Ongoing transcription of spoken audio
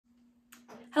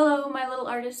Hello, my little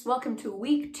artists. Welcome to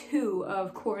week 2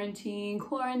 of quarantine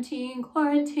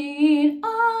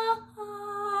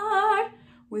art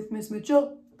with Miss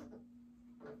Mitchell.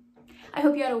 I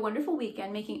hope you had a wonderful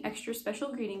weekend making extra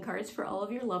special greeting cards for all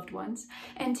of your loved ones.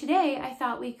 And today I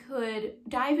thought we could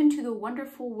dive into the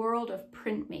wonderful world of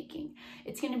printmaking.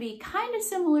 It's going to be kind of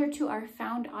similar to our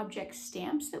found object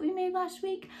stamps that we made last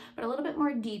week, but a little bit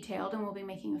more detailed, and we'll be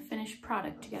making a finished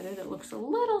product together that looks a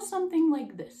little something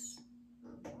like this.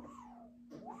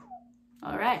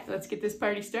 All right, let's get this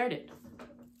party started.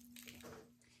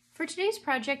 For today's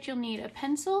project, you'll need a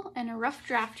pencil and a rough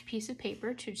draft piece of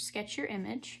paper to sketch your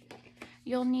image.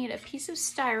 You'll need a piece of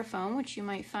styrofoam, which you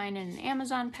might find in an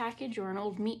Amazon package or an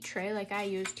old meat tray like I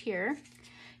used here.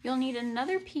 You'll need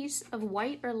another piece of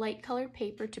white or light colored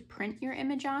paper to print your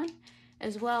image on,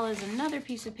 as well as another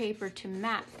piece of paper to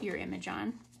map your image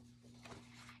on.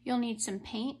 You'll need some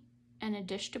paint and a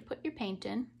dish to put your paint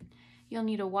in. You'll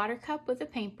need a water cup with a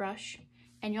paintbrush,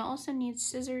 and you'll also need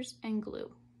scissors and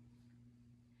glue.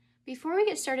 Before we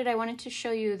get started, I wanted to show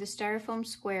you the styrofoam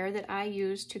square that I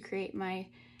used to create my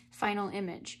final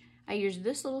image. I used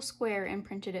this little square and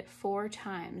printed it 4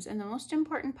 times, and the most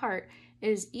important part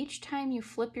is each time you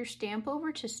flip your stamp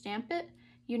over to stamp it,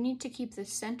 you need to keep the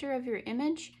center of your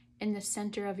image in the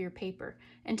center of your paper.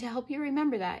 And to help you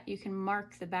remember that, you can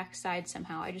mark the back side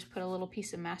somehow. I just put a little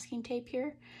piece of masking tape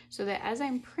here so that as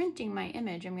I'm printing my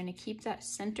image, I'm going to keep that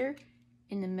center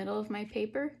in the middle of my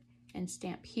paper and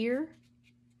stamp here,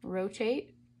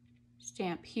 rotate,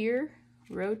 stamp here,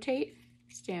 rotate,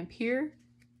 stamp here,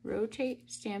 rotate,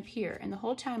 stamp here. And the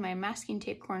whole time my masking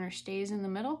tape corner stays in the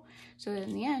middle so that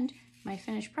in the end, my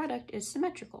finished product is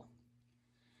symmetrical.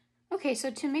 Okay, so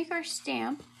to make our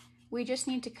stamp, we just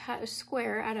need to cut a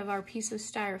square out of our piece of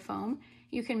styrofoam.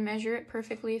 You can measure it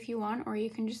perfectly if you want, or you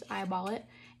can just eyeball it.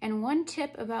 And one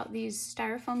tip about these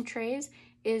styrofoam trays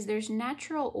is there's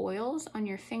natural oils on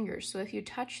your fingers. So if you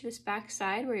touch this back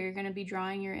side where you're going to be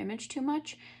drawing your image too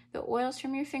much, the oils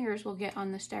from your fingers will get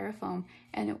on the styrofoam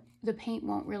and the paint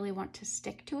won't really want to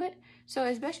stick to it. So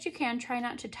as best you can, try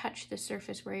not to touch the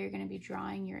surface where you're going to be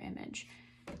drawing your image.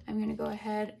 I'm going to go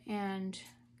ahead and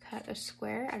cut a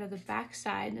square out of the back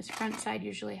side. This front side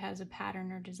usually has a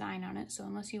pattern or design on it, so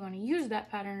unless you want to use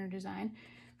that pattern or design,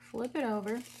 flip it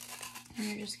over and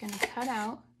you're just going to cut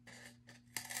out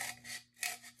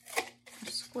a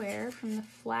square from the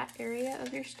flat area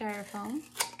of your styrofoam,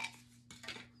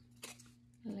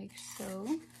 like so.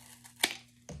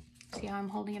 See how I'm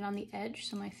holding it on the edge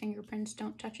so my fingerprints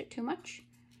don't touch it too much?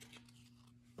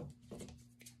 I'm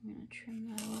going to trim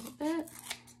that a little bit.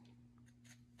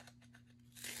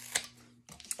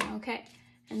 Okay,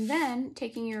 and then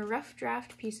taking your rough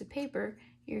draft piece of paper,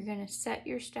 you're going to set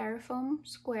your styrofoam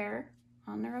square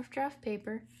on the rough draft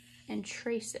paper and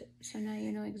trace it. So now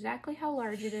you know exactly how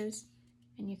large it is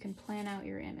and you can plan out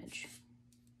your image.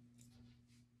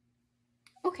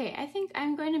 Okay, I think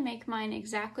I'm going to make mine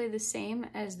exactly the same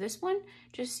as this one,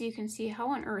 just so you can see how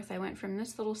on earth I went from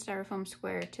this little styrofoam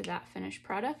square to that finished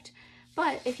product.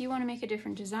 But if you want to make a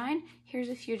different design, here's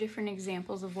a few different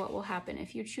examples of what will happen.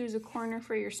 If you choose a corner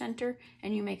for your center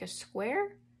and you make a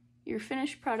square, your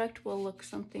finished product will look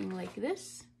something like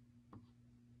this,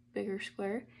 bigger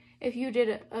square. If you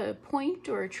did a point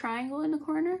or a triangle in the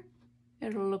corner,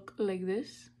 it'll look like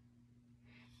this.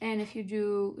 And if you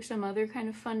do some other kind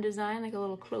of fun design, like a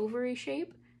little clovery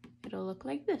shape, it'll look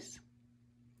like this.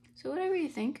 So whatever you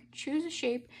think, choose a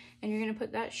shape, and you're going to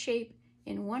put that shape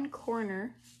in one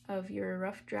corner of your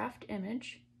rough draft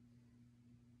image.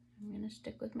 I'm going to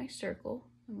stick with my circle.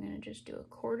 I'm going to just do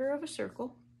 1/4 of a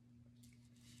circle.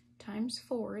 Times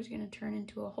 4 is going to turn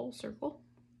into a whole circle.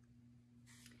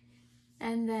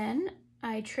 And then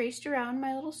I traced around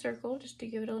my little circle just to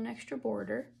give it an extra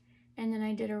border. And then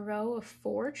I did a row of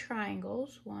 4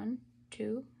 triangles, 1,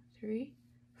 2, 3,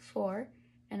 4,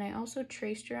 and I also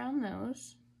traced around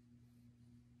those.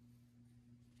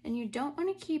 And you don't want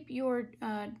to keep your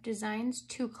designs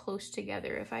too close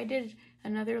together. If I did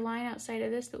another line outside of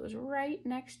this that was right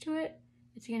next to it,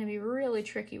 it's going to be really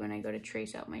tricky when I go to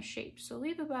trace out my shapes. So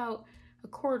leave about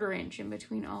 1/4 inch in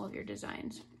between all of your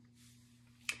designs.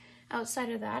 Outside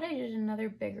of that, I did another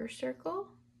bigger circle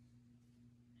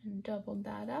and doubled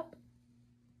that up.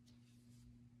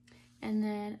 And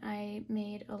then I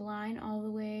made a line all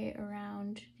the way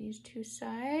around these 2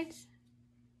 sides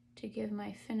to give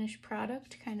my finished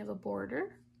product kind of a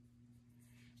border.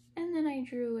 And then I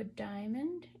drew a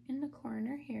diamond in the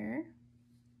corner here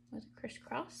with a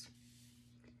crisscross.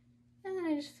 And then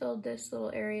I just filled this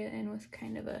little area in with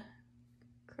kind of a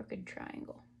crooked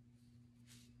triangle.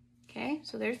 Okay,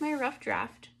 so there's my rough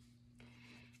draft.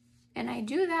 And I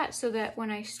do that so that when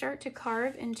I start to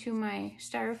carve into my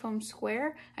styrofoam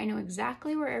square, I know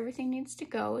exactly where everything needs to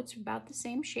go. It's about the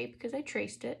same shape because I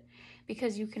traced it,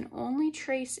 because you can only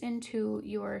trace into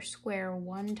your square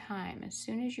one time. As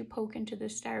soon as you poke into the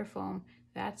styrofoam,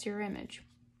 that's your image.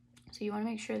 So you want to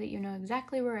make sure that you know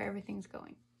exactly where everything's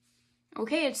going.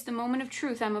 Okay, it's the moment of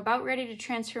truth. I'm about ready to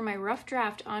transfer my rough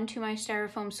draft onto my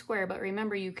styrofoam square, but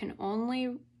remember, you can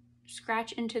only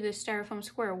scratch into this styrofoam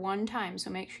square one time, so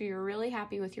make sure you're really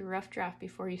happy with your rough draft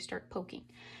before you start poking.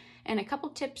 And a couple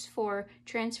tips for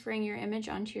transferring your image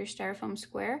onto your styrofoam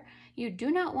square. You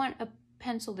do not want a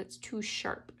pencil that's too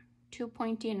sharp, too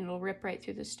pointy, and it'll rip right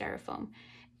through the styrofoam.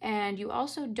 And you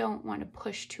also don't want to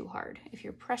push too hard. If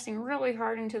you're pressing really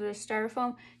hard into the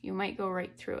styrofoam, you might go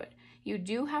right through it. You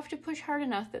do have to push hard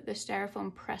enough that the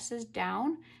styrofoam presses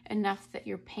down enough that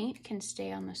your paint can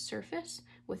stay on the surface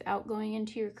without going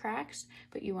into your cracks,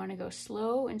 but you want to go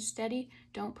slow and steady.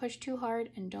 Don't push too hard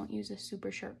and don't use a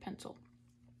super sharp pencil.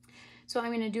 So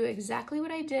I'm going to do exactly what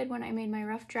I did when I made my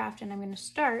rough draft, and I'm going to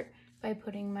start by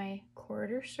putting my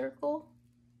quarter circle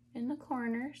in the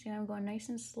corner. See, I'm going nice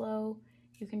and slow.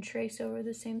 You can trace over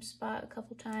the same spot a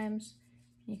couple times.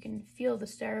 You can feel the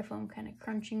styrofoam kind of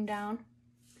crunching down.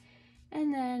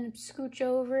 And then scooch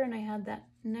over, and I had that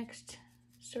next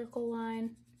circle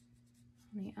line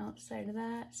on the outside of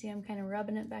that. See, I'm kind of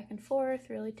rubbing it back and forth,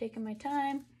 really taking my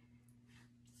time.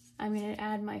 I'm going to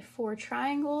add my 4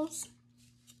 triangles.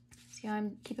 See how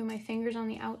I'm keeping my fingers on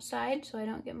the outside so I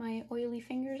don't get my oily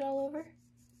fingers all over.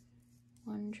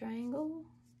 1 triangle,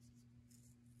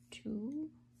 2.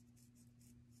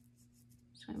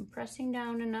 So I'm pressing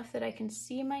down enough that I can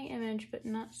see my image, but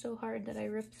not so hard that I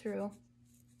rip through.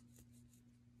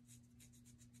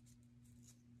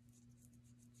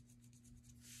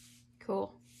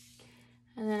 Cool.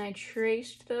 And then I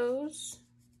traced those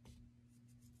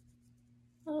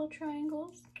little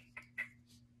triangles.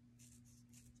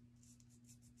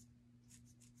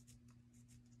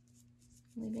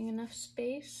 Leaving enough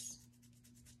space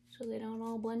so they don't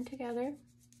all blend together.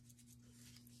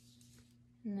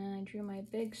 And then I drew my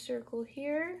big circle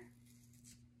here.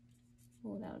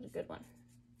 Oh, that was a good one.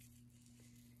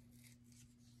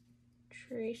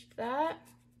 Traced that.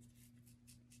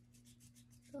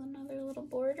 So another little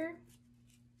border.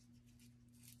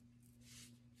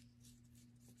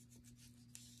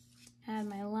 Add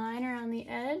my line around the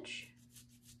edge.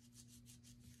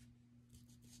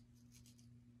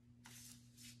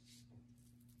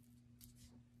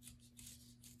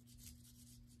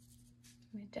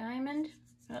 My diamond.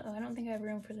 Uh-oh, I don't think I have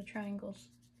room for the triangles.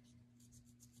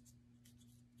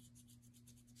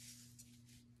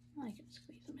 I can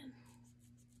squeeze them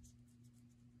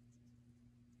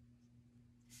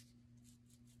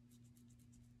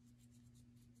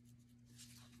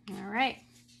in. All right.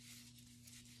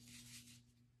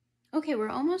 Okay, we're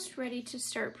almost ready to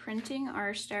start printing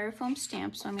our styrofoam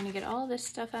stamp, so I'm going to get all this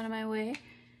stuff out of my way.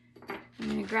 I'm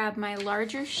going to grab my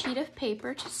larger sheet of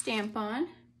paper to stamp on.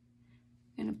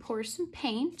 I'm going to pour some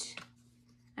paint.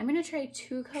 I'm going to try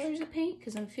 2 colors of paint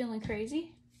because I'm feeling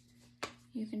crazy.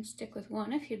 You can stick with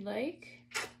 1 if you'd like.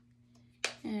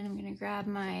 And I'm going to grab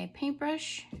my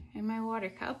paintbrush and my water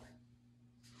cup.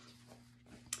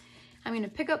 I'm going to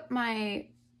pick up my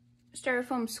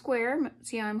styrofoam square.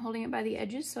 See how I'm holding it by the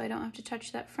edges so I don't have to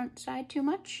touch that front side too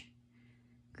much.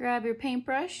 Grab your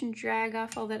paintbrush and drag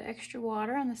off all that extra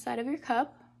water on the side of your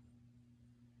cup.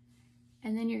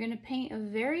 And then you're going to paint a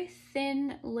very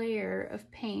thin layer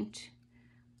of paint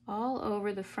all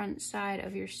over the front side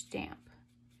of your stamp.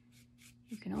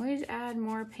 You can always add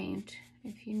more paint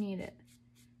if you need it,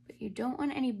 but you don't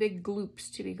want any big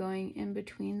gloops to be going in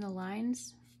between the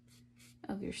lines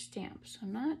of your stamp, so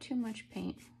not too much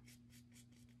paint.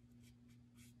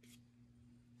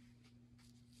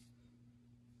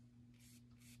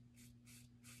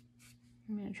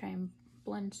 I'm going to try and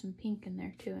blend some pink in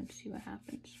there too and see what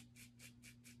happens.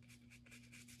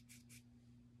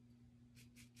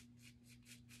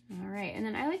 All right, and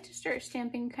then I like to start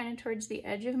stamping kind of towards the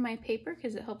edge of my paper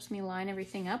because it helps me line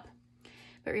everything up.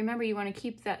 But remember, you want to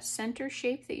keep that center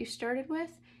shape that you started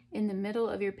with in the middle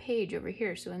of your page over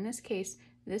here. So in this case,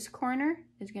 this corner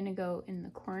is going to go in the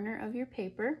corner of your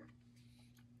paper.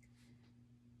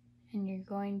 And you're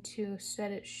going to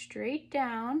set it straight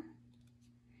down.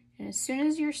 And as soon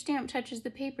as your stamp touches the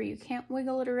paper, you can't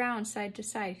wiggle it around side to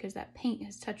side because that paint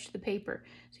has touched the paper.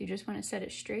 So you just want to set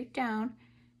it straight down.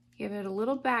 Give it a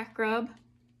little back rub,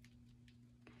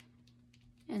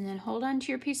 and then hold on to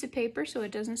your piece of paper so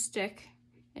it doesn't stick,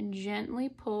 and gently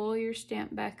pull your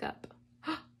stamp back up.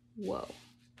 Whoa,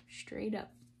 straight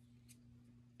up.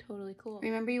 Totally cool.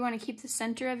 Remember, you want to keep the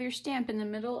center of your stamp in the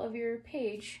middle of your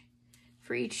page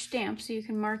for each stamp, so you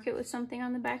can mark it with something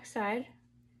on the back side.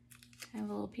 I have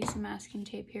a little piece of masking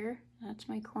tape here. That's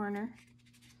my corner.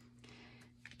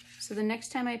 So the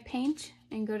next time I paint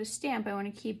and go to stamp, I want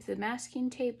to keep the masking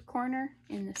tape corner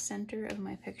in the center of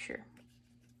my picture.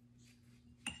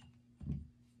 I'm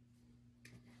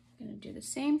going to do the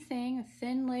same thing, a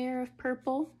thin layer of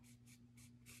purple,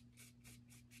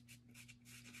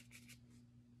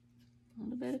 a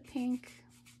little bit of pink.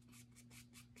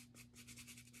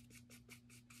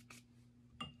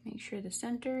 Make sure the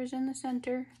center is in the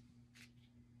center.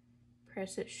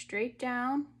 Press it straight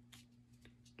down.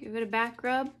 Give it a back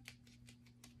rub.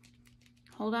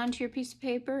 Hold on to your piece of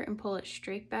paper and pull it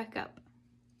straight back up.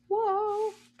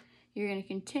 Whoa! You're going to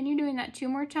continue doing that 2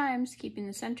 more times, keeping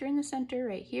the center in the center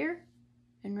right here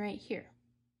and right here.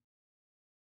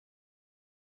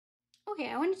 Okay,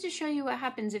 I wanted to show you what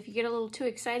happens if you get a little too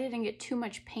excited and get too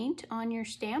much paint on your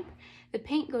stamp. The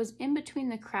paint goes in between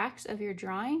the cracks of your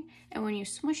drawing, and when you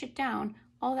smush it down,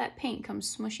 all that paint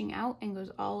comes smushing out and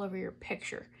goes all over your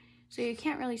picture. So you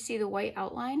can't really see the white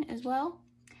outline as well.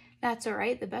 That's all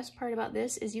right. The best part about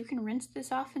this is you can rinse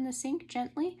this off in the sink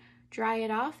gently, dry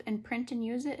it off, and print and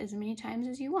use it as many times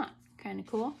as you want. Kind of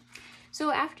cool.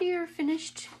 So after your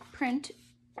finished print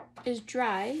is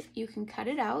dry, you can cut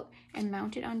it out and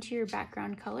mount it onto your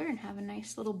background color and have a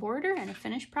nice little border and a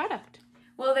finished product.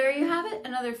 Well, there you have it,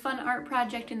 another fun art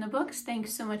project in the books.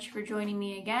 Thanks so much for joining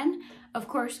me again. Of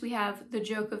course, we have the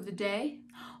joke of the day.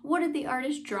 What did the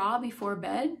artist draw before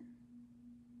bed?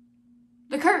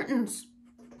 The curtains.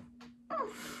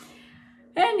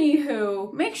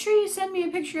 Anywho, make sure you send me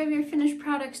a picture of your finished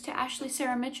products to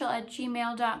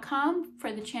ashleysarahmitchell@gmail.com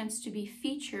for the chance to be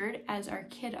featured as our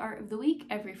Kid Art of the Week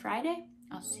every Friday.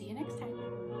 I'll see you next time.